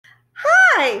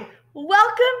Hi,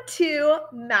 welcome to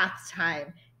Math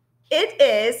Time. It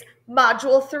is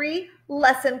Module 3,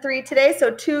 Lesson 3 today. So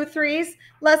 2 3s,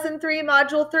 Lesson 3,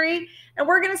 Module 3. And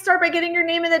we're going to start by getting your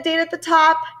name and the date at the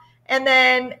top and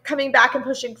then coming back and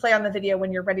pushing play on the video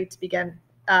when you're ready to begin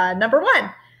number 1.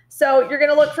 So you're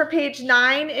going to look for page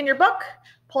 9 in your book,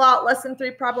 pull out Lesson 3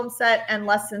 problem set and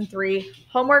Lesson 3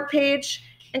 homework page,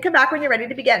 and come back when you're ready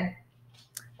to begin.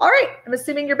 All right, I'm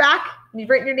assuming you're back and you've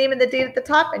written your name and the date at the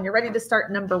top and you're ready to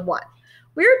start number 1.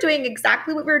 We're doing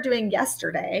exactly what we were doing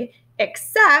yesterday,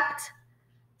 except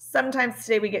sometimes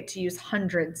today we get to use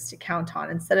hundreds to count on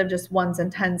instead of just ones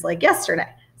and tens like yesterday.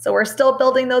 So we're still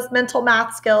building those mental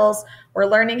math skills. We're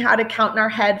learning how to count in our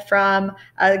head from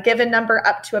a given number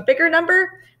up to a bigger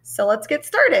number. So let's get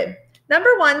started.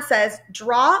 Number 1 says,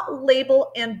 draw,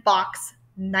 label, and box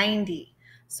 90.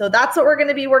 So that's what we're going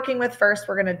to be working with first.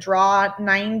 We're going to draw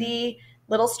 90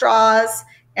 little straws,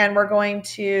 and we're going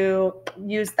to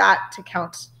use that to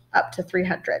count up to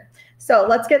 300. So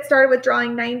let's get started with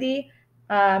drawing 90.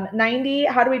 90,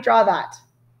 how do we draw that?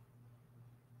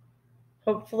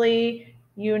 Hopefully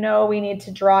you know we need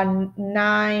to draw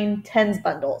 9 tens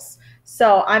bundles.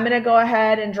 So I'm going to go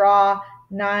ahead and draw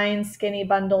 9 skinny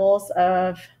bundles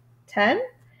of 10.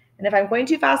 And if I'm going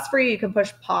too fast for you, you can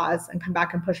push pause and come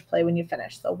back and push play when you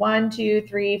finish. So 1, 2,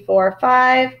 3, 4,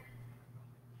 5,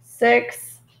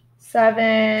 6,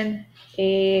 7,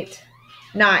 8,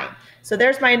 9. So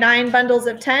there's my 9 bundles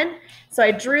of 10. So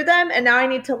I drew them, and now I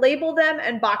need to label them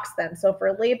and box them. So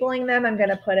for labeling them, I'm going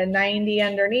to put a 90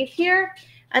 underneath here,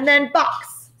 and then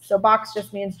box. So box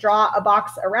just means draw a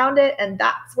box around it, and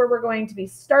that's where we're going to be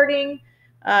starting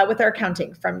with our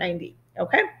counting from 90,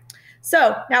 okay?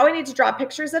 So now we need to draw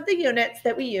pictures of the units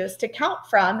that we use to count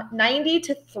from 90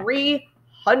 to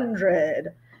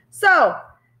 300. So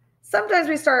sometimes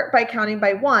we start by counting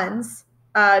by ones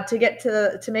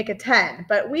to make a 10,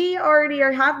 but we already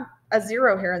have a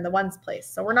 0 here in the ones place.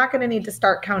 So we're not going to need to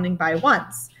start counting by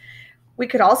ones. We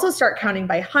could also start counting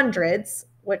by hundreds,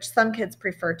 which some kids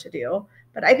prefer to do,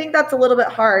 but I think that's a little bit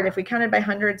hard. If we counted by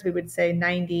hundreds, we would say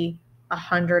 90,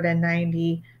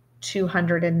 190,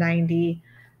 290.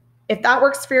 If that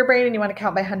works for your brain and you want to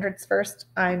count by hundreds first,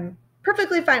 I'm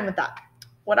perfectly fine with that.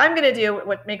 What I'm going to do,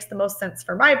 what makes the most sense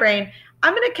for my brain,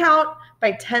 I'm going to count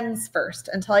by tens first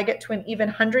until I get to an even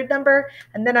 100 number,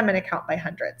 and then I'm going to count by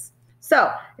hundreds.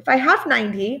 So if I have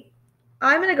 90,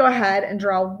 I'm going to go ahead and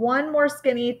draw one more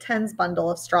skinny tens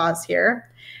bundle of straws here.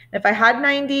 If I had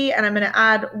 90 and I'm going to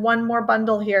add one more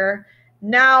bundle here,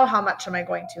 now how much am I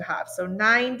going to have? So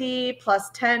 90 plus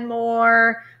 10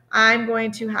 more, I'm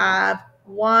going to have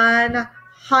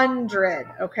 100,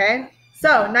 okay?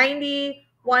 So 90,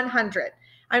 100.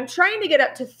 I'm trying to get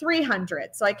up to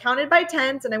 300. So I counted by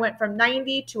tens and I went from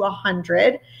 90 to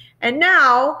 100. And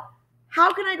now,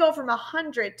 how can I go from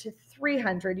 100 to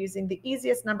 300 using the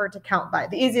easiest number to count by,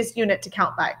 the easiest unit to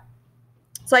count by?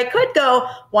 So I could go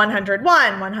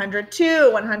 101,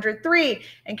 102, 103,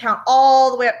 and count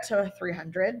all the way up to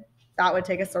 300. That would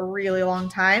take us a really long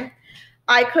time.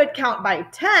 I could count by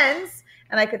tens,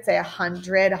 and I could say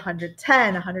 100,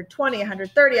 110, 120,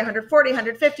 130, 140,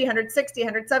 150, 160,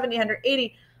 170,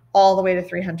 180, all the way to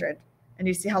 300. And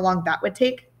you see how long that would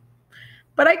take?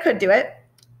 But I could do it.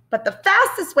 But the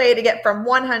fastest way to get from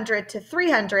 100 to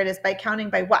 300 is by counting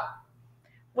by what?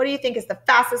 What do you think is the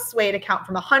fastest way to count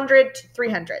from 100 to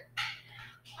 300?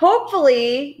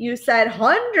 Hopefully you said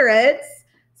hundreds.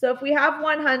 So if we have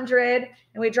 100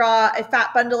 and we draw a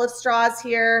fat bundle of straws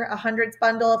here, a hundreds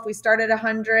bundle, if we start at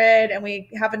 100 and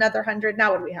we have another 100, now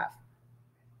what do we have?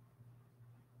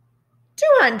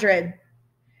 200.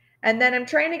 And then I'm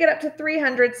trying to get up to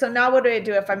 300. So now what do I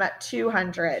do if I'm at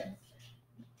 200?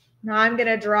 Now I'm going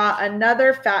to draw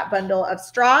another fat bundle of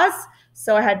straws.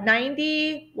 So I had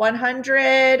 90,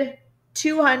 100,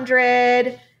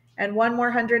 200, and one more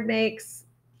 100 makes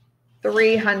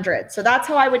 300. So that's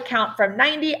how I would count from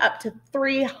 90 up to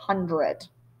 300.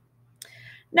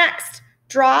 Next,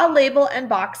 draw, label, and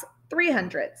box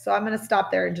 300. So I'm going to stop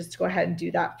there and just go ahead and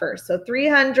do that first. So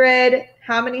 300,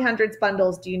 how many hundreds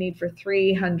bundles do you need for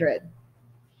 300?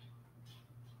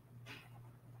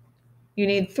 You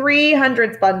need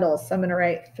 300 bundles. So I'm going to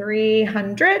write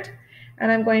 300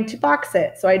 and I'm going to box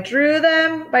it. So I drew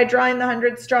them by drawing the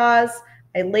 100 straws.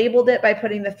 I labeled it by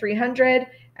putting the 300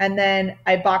 and then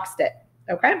I boxed it.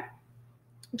 Okay.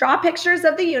 Draw pictures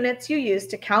of the units you use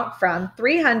to count from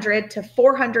 300 to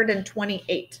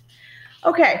 428.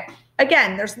 Okay.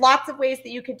 Again, there's lots of ways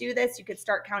that you could do this. You could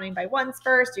start counting by ones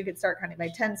first. You could start counting by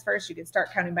tens first. You could start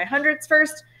counting by hundreds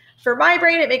first. For my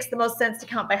brain, it makes the most sense to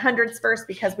count by hundreds first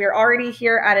because we're already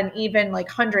here at an even like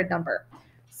 100 number.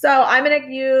 So I'm going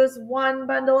to use one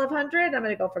bundle of 100. I'm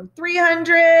going to go from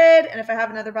 300. And if I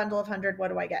have another bundle of 100, what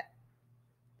do I get?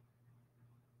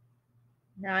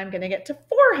 Now I'm going to get to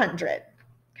 400.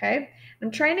 Okay. I'm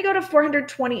trying to go to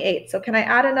 428. So can I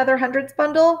add another hundreds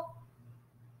bundle?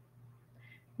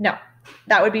 No,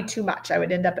 that would be too much. I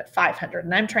would end up at 500.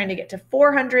 And I'm trying to get to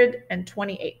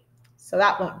 428. So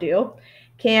that won't do.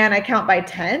 Can I count by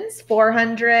tens?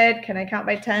 400. Can I count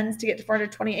by tens to get to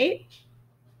 428?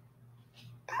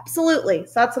 Absolutely.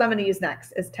 So that's what I'm going to use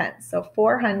next is tens. So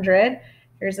 400.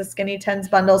 Here's a skinny tens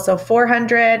bundle. So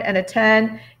 400 and a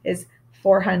 10 is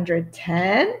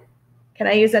 410. Can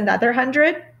I use another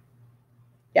 100?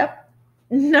 Yep.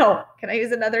 No. Can I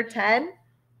use another 10?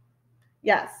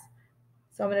 Yes.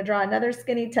 So I'm going to draw another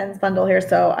skinny tens bundle here.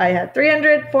 So I have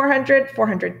 300, 400,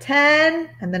 410,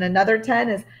 and then another 10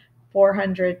 is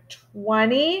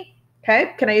 420.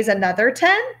 Okay. Can I use another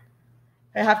 10?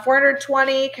 I have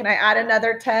 420. Can I add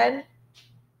another 10?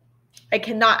 I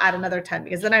cannot add another 10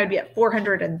 because then I would be at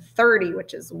 430,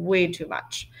 which is way too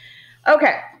much.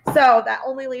 Okay, so that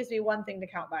only leaves me one thing to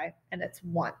count by, and it's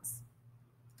ones.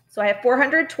 So I have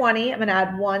 420. I'm going to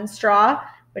add one straw,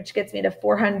 which gets me to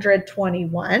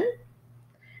 421.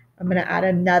 I'm going to add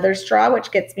another straw,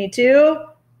 which gets me to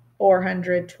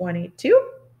 422.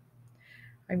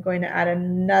 I'm going to add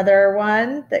another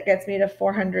one that gets me to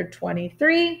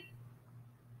 423.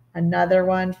 Another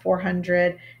one,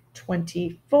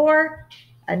 424.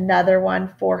 Another one,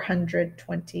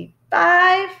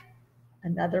 425.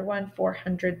 Another one,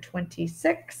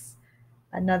 426.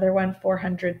 Another one,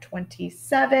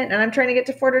 427. And I'm trying to get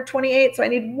to 428, so I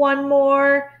need one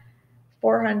more,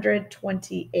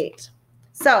 428.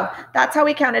 So that's how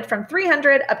we counted from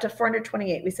 300 up to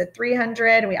 428. We said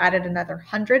 300 and we added another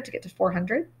 100 to get to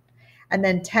 400. And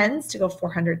then tens to go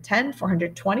 410,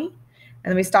 420. And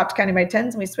then we stopped counting by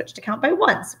tens and we switched to count by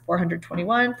ones.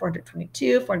 421,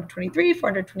 422, 423,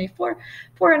 424,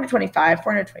 425,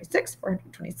 426,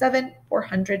 427,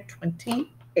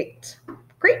 428.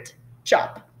 Great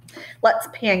job. Let's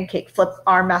pancake flip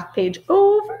our math page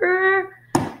over.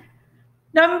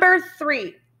 Number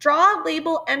 3, draw,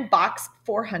 label, and box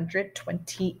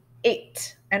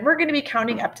 428. And we're going to be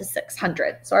counting up to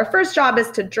 600. So our first job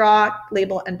is to draw,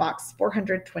 label, and box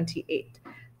 428.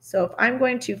 So if I'm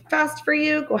going too fast for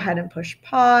you, go ahead and push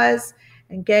pause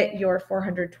and get your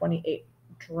 428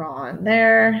 drawn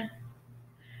there.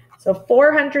 So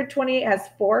 428 has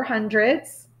 4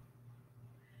 hundreds.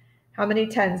 How many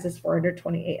tens does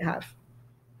 428 have?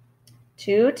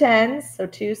 2 tens, so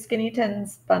 2 skinny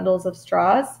tens bundles of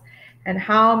straws. And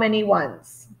how many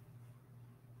ones?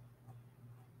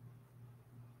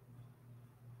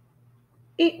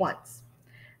 8 ones.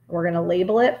 We're going to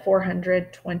label it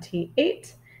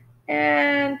 428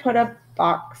 and put a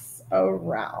box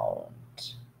around.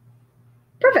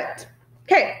 Perfect.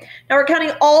 Okay, now we're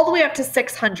counting all the way up to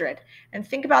 600. And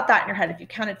think about that in your head. If you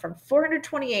counted from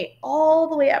 428 all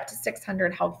the way up to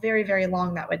 600, how very, very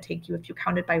long that would take you if you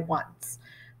counted by ones.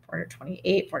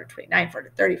 428, 429,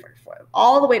 430, 440,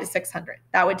 all the way to 600.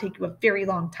 That would take you a very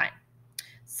long time.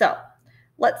 So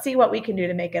let's see what we can do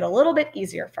to make it a little bit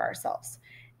easier for ourselves.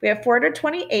 We have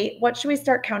 428. What should we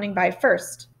start counting by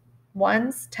first?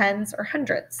 Ones, tens, or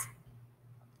hundreds?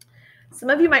 Some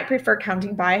of you might prefer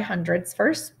counting by hundreds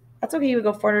first. That's okay. You would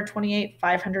go 428,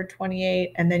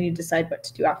 528, and then you decide what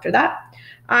to do after that.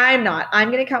 I'm not. I'm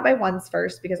going to count by ones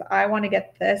first because I want to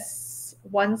get this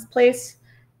ones place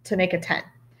to make a 10.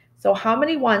 So how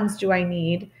many ones do I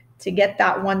need to get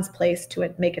that ones place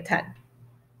to make a 10?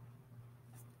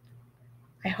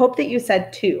 I hope that you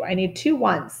said 2. I need 2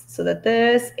 ones so that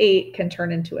this 8 can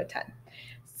turn into a 10.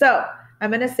 So I'm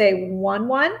going to say 1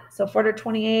 1. So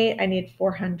 428, I need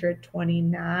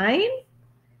 429.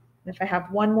 And if I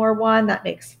have one more 1, that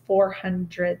makes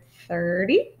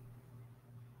 430.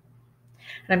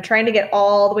 And I'm trying to get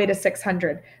all the way to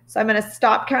 600. So I'm going to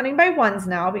stop counting by ones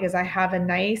now because I have a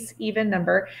nice even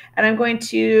number. And I'm going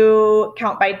to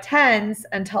count by tens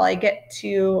until I get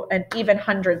to an even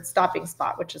 100 stopping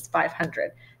spot, which is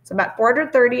 500. So I'm at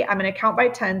 430. I'm going to count by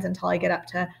tens until I get up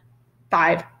to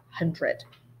 500.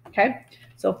 Okay,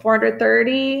 so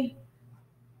 430.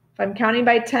 If I'm counting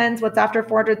by tens, what's after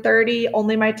 430?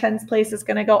 Only my tens place is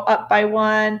going to go up by 1.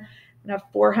 I'm going to have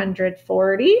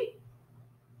 440.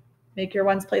 Make your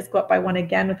ones place go up by 1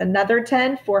 again with another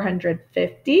 10,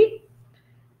 450.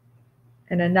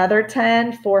 And another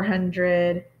 10,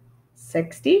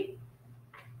 460.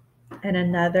 And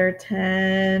another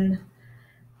 10,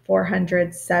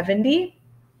 470.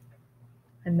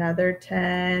 Another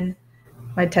 10.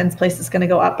 My tens place is going to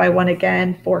go up by 1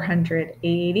 again,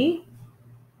 480.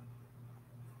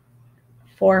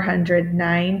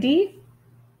 490.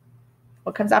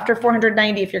 What comes after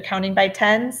 490 if you're counting by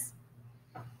tens?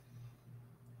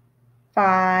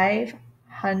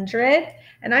 500.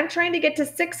 And I'm trying to get to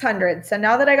 600. So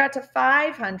now that I got to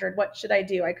 500, what should I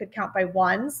do? I could count by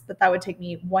ones, but that would take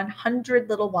me 100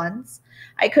 little ones.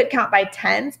 I could count by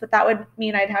tens, but that would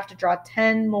mean I'd have to draw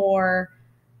 10 more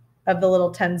of the little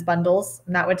tens bundles,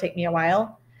 and that would take me a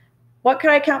while. What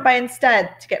could I count by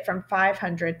instead to get from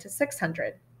 500 to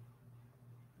 600?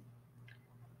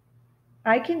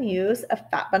 I can use a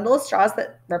fat bundle of straws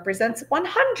that represents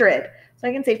 100. So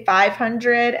I can say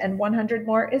 500 and 100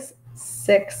 more is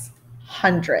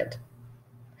 600.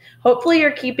 Hopefully you're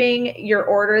keeping your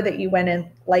order that you went in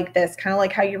like this, kind of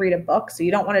like how you read a book. So you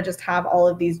don't want to just have all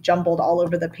of these jumbled all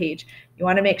over the page. You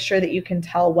want to make sure that you can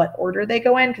tell what order they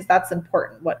go in, because that's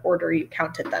important, what order you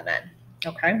counted them in.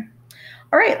 Okay.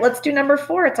 All right, let's do number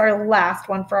 4. It's our last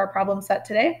one for our problem set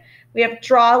today. We have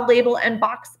draw, label, and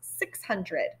box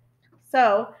 600.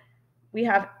 So we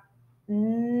have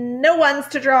no ones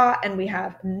to draw, and we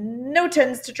have no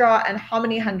tens to draw. And how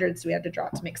many hundreds do we have to draw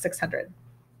to make 600?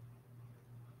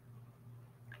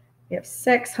 We have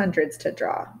 600s to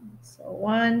draw. So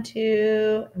 1,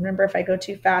 2, remember if I go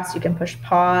too fast, you can push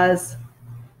pause.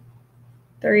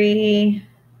 3,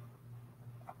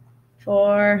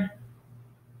 4,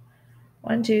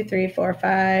 1, 2, 3, 4,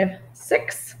 5,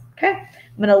 6. Okay,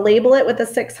 I'm going to label it with a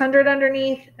 600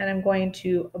 underneath, and I'm going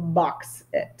to box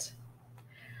it.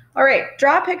 All right,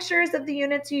 draw pictures of the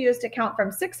units you use to count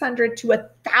from 600 to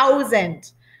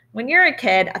 1,000. When you're a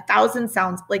kid, 1,000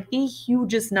 sounds like the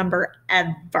hugest number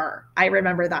ever. I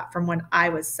remember that from when I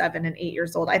was 7 and 8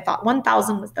 years old. I thought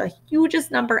 1,000 was the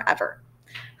hugest number ever.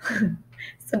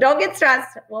 So don't get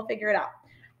stressed. We'll figure it out.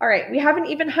 All right, we have an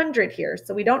even 100 here,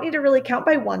 so we don't need to really count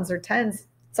by ones or tens.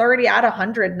 It's already at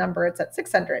 100 number. It's at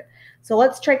 600. So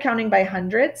let's try counting by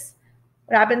hundreds.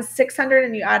 What happens? 600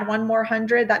 and you add one more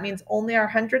 100. That means only our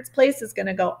hundreds place is going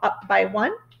to go up by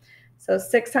 1. So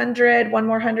 600, one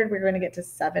more 100, we're going to get to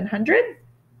 700.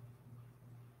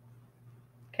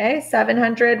 Okay,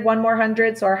 700, one more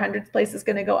 100, so our hundreds place is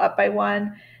going to go up by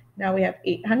 1. Now we have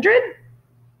 800.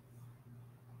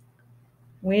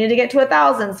 We need to get to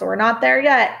 1,000, so we're not there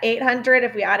yet. 800,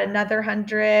 if we add another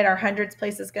 100, our hundreds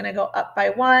place is going to go up by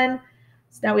 1.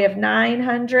 So now we have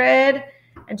 900.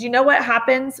 And do you know what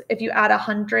happens if you add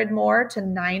 100 more to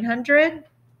 900?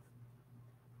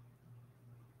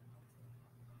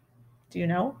 Do you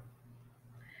know?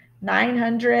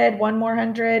 900, one more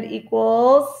 100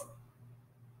 equals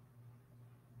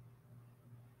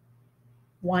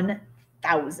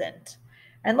 1,000.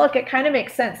 And look, it kind of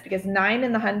makes sense because 9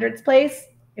 in the hundreds place,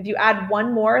 if you add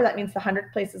one more, that means the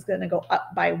 100th place is going to go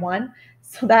up by 1.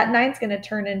 So that 9 is going to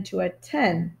turn into a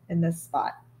 10 in this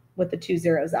spot with the 2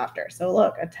 zeros after. So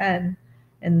look, a 10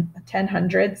 and 10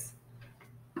 hundreds.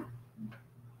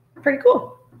 Pretty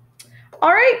cool.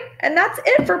 All right, and that's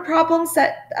it for problem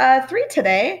set 3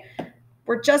 today.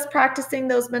 We're just practicing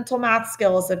those mental math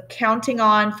skills of counting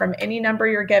on from any number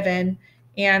you're given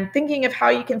and thinking of how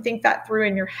you can think that through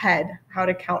in your head, how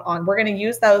to count on. We're going to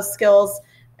use those skills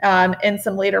in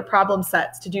some later problem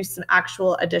sets to do some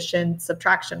actual addition,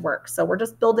 subtraction work. So we're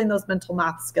just building those mental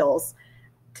math skills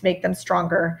to make them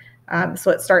stronger.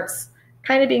 So it starts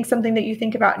kind of being something that you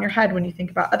think about in your head when you think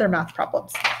about other math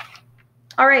problems.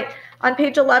 All right, on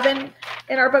page 11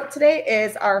 in our book today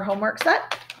is our homework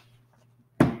set.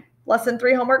 Lesson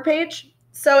 3 homework page.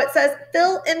 So it says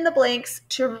fill in the blanks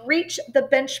to reach the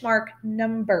benchmark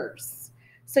numbers.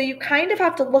 So you kind of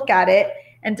have to look at it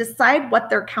and decide what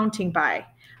they're counting by.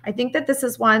 I think that this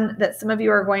is one that some of you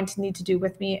are going to need to do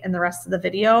with me in the rest of the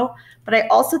video. But I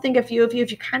also think a few of you, if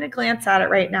you kind of glance at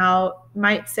it right now,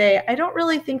 might say, I don't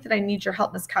really think that I need your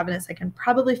help, Ms. Cavanis. I can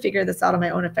probably figure this out on my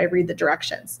own if I read the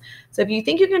directions. So if you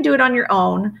think you can do it on your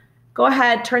own, go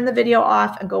ahead, turn the video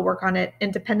off and go work on it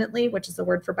independently, which is a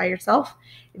word for by yourself.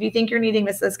 If you think you're needing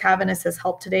Mrs. Cavanis'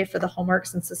 help today for the homework,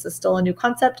 since this is still a new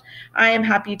concept, I am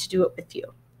happy to do it with you.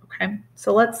 Okay,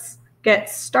 so let's get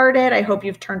started. I hope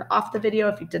you've turned off the video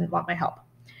if you didn't want my help.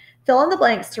 Fill in the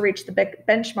blanks to reach the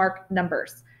benchmark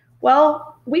numbers.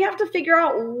 Well, we have to figure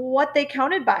out what they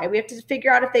counted by. We have to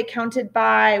figure out if they counted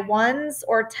by ones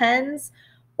or tens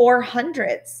or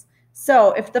hundreds.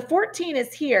 So if the 14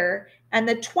 is here and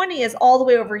the 20 is all the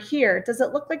way over here, does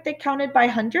it look like they counted by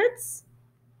hundreds?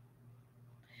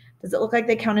 Does it look like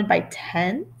they counted by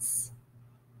tens?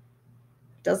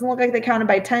 Doesn't look like they counted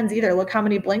by tens either. Look how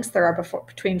many blanks there are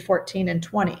between 14 and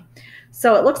 20.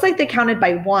 So it looks like they counted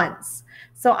by ones.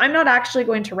 So I'm not actually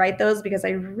going to write those because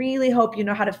I really hope you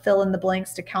know how to fill in the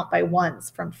blanks to count by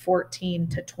ones from 14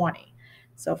 to 20.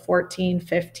 So 14,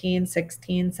 15,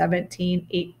 16, 17,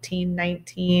 18,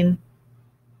 19,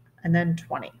 and then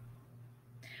 20.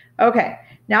 Okay,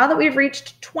 now that we've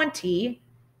reached 20,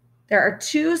 there are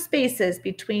 2 spaces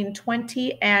between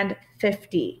 20 and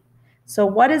 50. So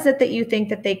what is it that you think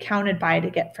that they counted by to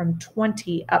get from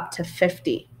 20 up to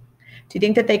 50? Do you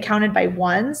think that they counted by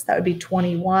ones? That would be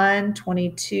 21,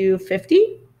 22,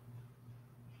 50.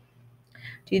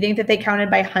 Do you think that they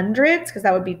counted by hundreds? Because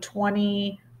that would be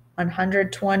 20,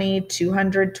 120,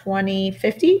 220,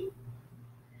 50.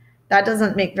 That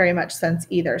doesn't make very much sense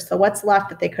either. So what's left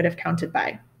that they could have counted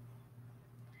by?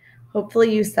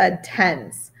 Hopefully you said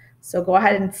tens. So go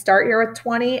ahead and start here with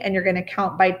 20, and you're going to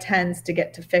count by tens to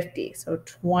get to 50. So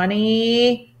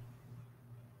 20.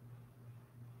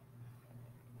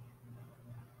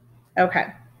 Okay.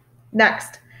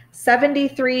 Next,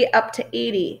 73 up to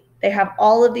 80. They have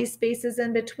all of these spaces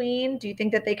in between. Do you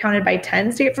think that they counted by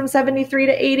tens to get from 73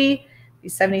 to 80?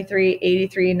 73,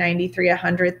 83, 93,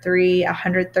 103,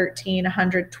 113,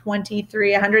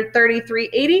 123, 133,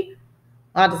 80?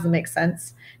 Well, that doesn't make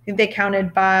sense. I think they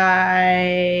counted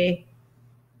by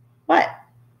what?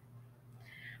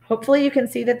 Hopefully you can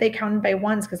see that they counted by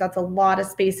ones, because that's a lot of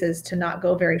spaces to not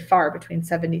go very far between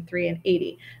 73 and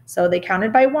 80. So they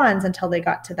counted by ones until they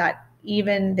got to that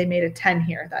even, they made a 10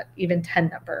 here, that even 10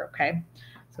 number, okay?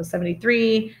 So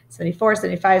 73, 74,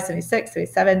 75, 76,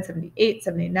 77, 78,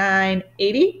 79,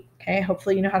 80. Okay,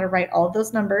 hopefully you know how to write all of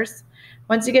those numbers.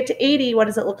 Once you get to 80, what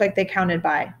does it look like they counted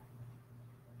by?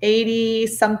 80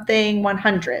 something,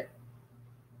 100.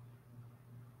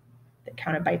 They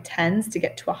counted by tens to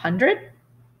get to 100.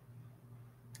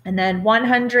 And then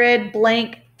 100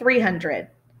 blank 300.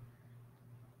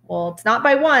 Well, it's not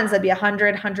by ones. That'd be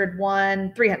 100,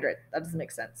 101, 300. That doesn't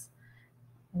make sense.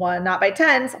 One, not by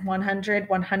tens. 100,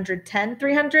 110,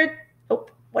 300. Oh,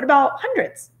 what about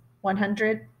hundreds?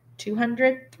 100,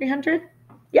 200, 300.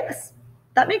 Yes,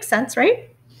 that makes sense, right?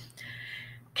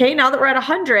 Okay, now that we're at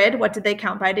 100, what did they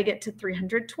count by to get to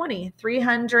 320?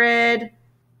 300,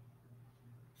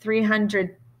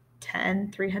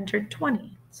 310,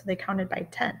 320. So they counted by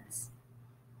tens.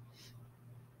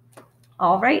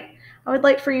 All right. I would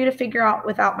like for you to figure out,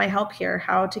 without my help here,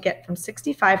 how to get from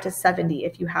 65 to 70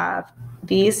 if you have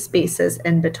these spaces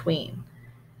in between.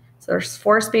 So there's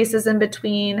 4 spaces in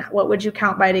between. What would you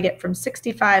count by to get from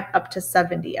 65 up to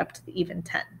 70, up to the even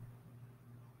 10?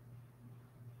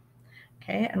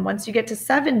 Okay, and once you get to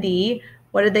 70,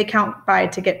 what did they count by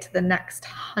to get to the next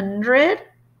 100?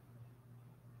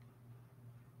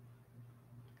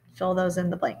 Fill those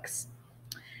in the blanks.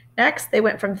 Next, they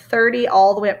went from 30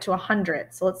 all the way up to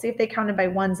 100. So let's see if they counted by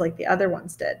ones like the other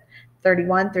ones did.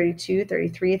 31, 32,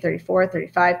 33, 34,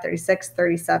 35, 36,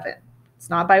 37. It's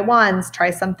not by ones.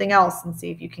 Try something else and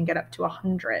see if you can get up to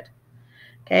 100.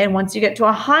 Okay, and once you get to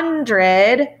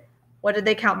 100, what did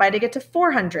they count by to get to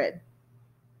 400?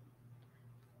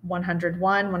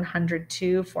 101,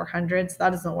 102, 400. So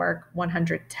that doesn't work.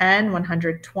 110,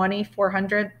 120,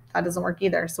 400. That doesn't work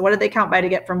either. So what did they count by to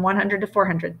get from 100 to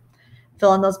 400?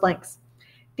 Fill in those blanks.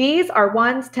 These are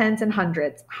ones, tens, and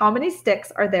hundreds. How many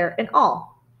sticks are there in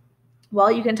all?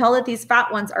 Well, you can tell that these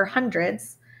fat ones are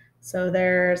hundreds. So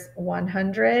there's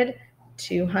 100,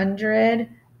 200,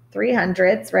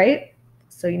 300s, right?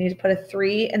 So you need to put a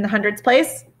 3 in the hundreds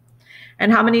place.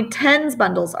 And how many tens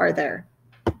bundles are there?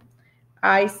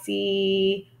 I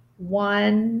see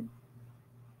 1,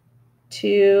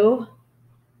 2,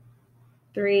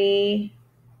 3,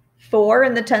 4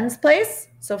 in the tens place.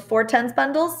 So 4 tens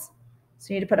bundles.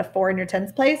 So you need to put a 4 in your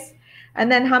tens place.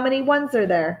 And then how many ones are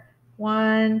there?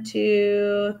 1,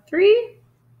 2, 3,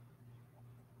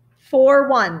 4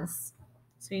 ones.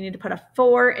 So you need to put a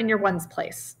 4 in your ones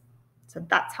place. So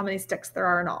that's how many sticks there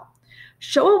are in all.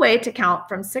 Show a way to count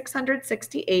from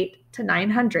 668 to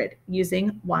 900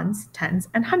 using ones, tens,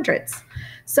 and hundreds.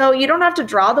 So you don't have to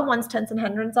draw the ones, tens, and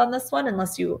hundreds on this one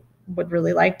unless you would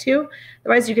really like to.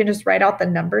 Otherwise, you can just write out the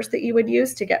numbers that you would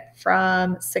use to get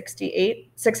from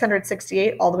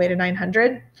 668 all the way to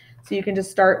 900. So you can just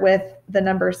start with the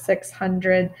number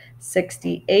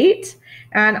 668.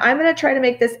 And I'm going to try to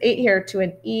make this 8 here to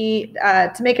an E,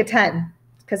 to make a 10,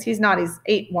 because he's not, he's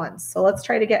 8 ones. So let's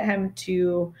try to get him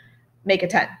to make a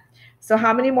 10. So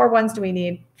how many more ones do we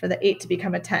need for the 8 to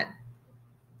become a 10?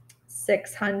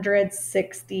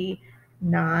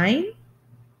 669.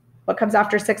 What comes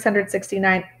after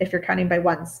 669 if you're counting by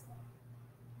ones?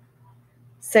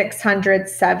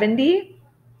 670.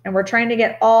 And we're trying to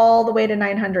get all the way to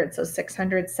 900. So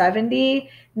 670.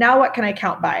 Now what can I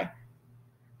count by?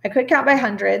 I could count by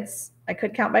hundreds. I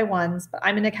could count by ones, but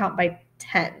I'm going to count by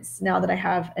tens now that I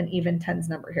have an even tens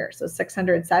number here. So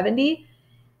 670,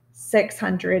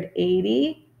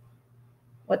 680.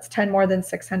 What's 10 more than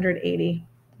 680?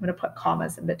 I'm going to put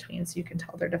commas in between so you can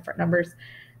tell they're different numbers.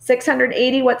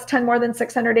 680, what's 10 more than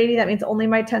 680? That means only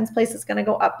my tens place is going to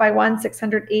go up by 1.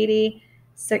 680,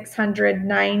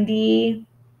 690.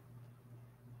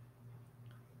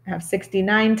 I have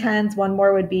 69 tens. One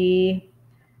more would be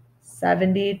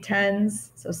 70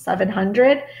 tens, so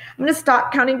 700. I'm going to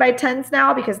stop counting by tens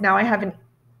now because now I have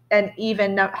an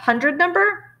even 100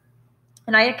 number,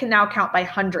 and I can now count by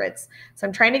hundreds. So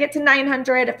I'm trying to get to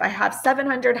 900. If I have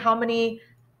 700, how many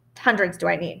hundreds do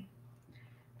I need?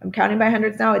 I'm counting by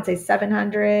hundreds now. I'd say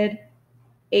 700,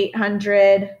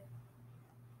 800,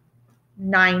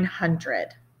 900.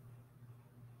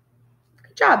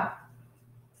 Good job.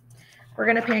 We're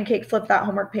going to pancake flip that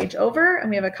homework page over, and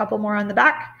we have a couple more on the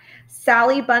back.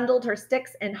 Sally bundled her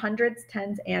sticks in hundreds,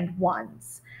 tens, and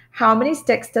ones. How many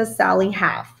sticks does Sally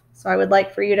have? So I would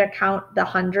like for you to count the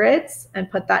hundreds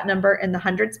and put that number in the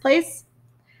hundreds place.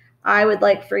 I would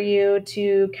like for you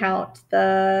to count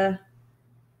the,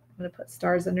 I'm going to put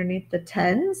stars underneath the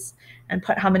tens and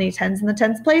put how many tens in the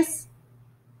tens place.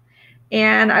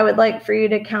 And I would like for you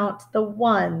to count the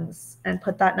ones and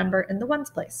put that number in the ones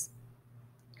place.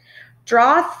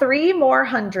 Draw 3 more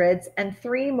hundreds and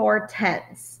 3 more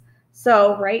tens.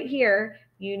 So right here,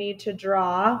 you need to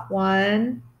draw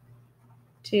 1,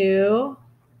 2,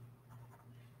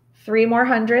 3 more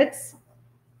hundreds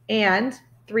and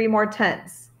 3 more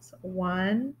tens. So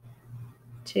 1,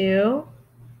 2,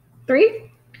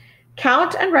 3.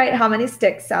 Count and write how many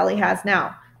sticks Sally has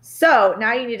now. So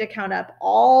now you need to count up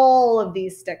all of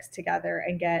these sticks together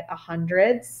and get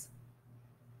hundreds.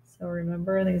 So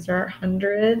remember, these are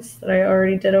hundreds that I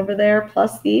already did over there,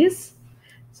 plus these.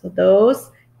 So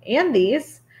those and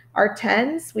these are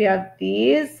tens. We have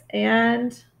these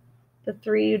and the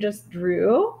 3 you just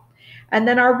drew. And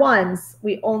then our ones,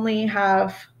 we only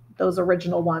have those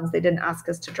original ones. They didn't ask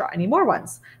us to draw any more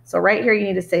ones. So right here, you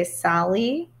need to say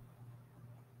Sally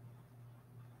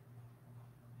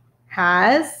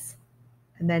has,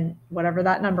 and then whatever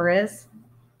that number is,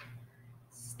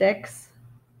 sticks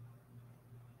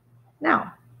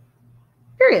now,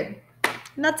 period.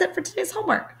 And that's it for today's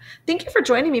homework. Thank you for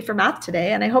joining me for math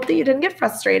today. And I hope that you didn't get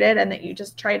frustrated and that you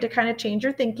just tried to kind of change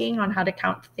your thinking on how to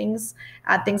count things,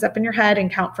 add things up in your head and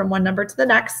count from one number to the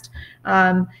next.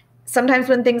 Sometimes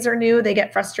when things are new, they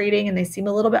get frustrating and they seem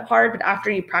a little bit hard, but after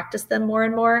you practice them more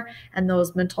and more and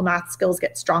those mental math skills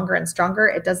get stronger and stronger,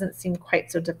 it doesn't seem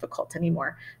quite so difficult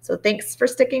anymore. So thanks for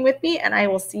sticking with me, and I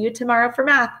will see you tomorrow for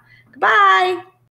math. Goodbye.